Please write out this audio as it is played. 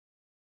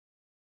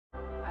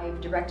I've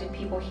directed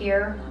people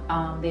here.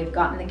 They've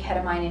gotten the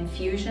ketamine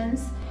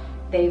infusions.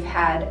 They've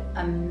had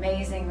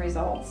amazing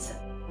results.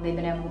 They've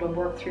been able to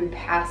work through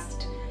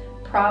past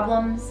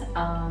problems,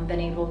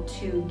 been able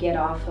to get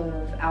off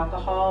of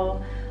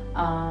alcohol,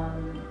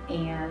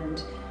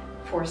 and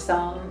for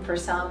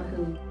some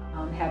who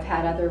have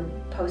had other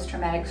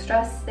post-traumatic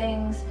stress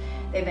things,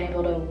 they've been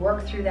able to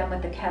work through them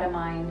with the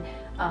ketamine.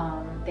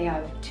 They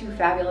have two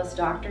fabulous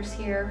doctors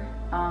here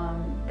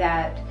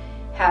that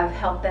have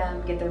helped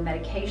them get their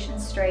medication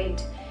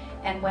straight.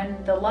 And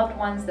when the loved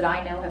ones that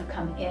I know have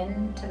come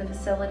into the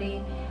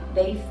facility,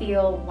 they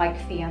feel like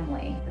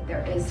family, that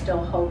there is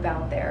still hope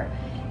out there.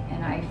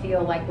 And I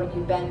feel like when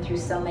you've been through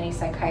so many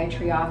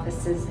psychiatry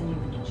offices and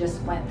you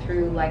just went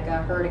through like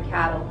a herd of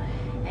cattle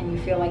and you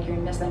feel like you're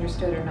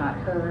misunderstood or not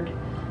heard,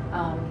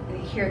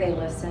 here they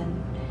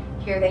listen,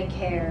 here they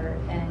care,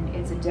 and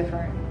it's a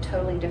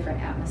totally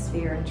different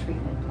atmosphere and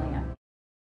treatment plan.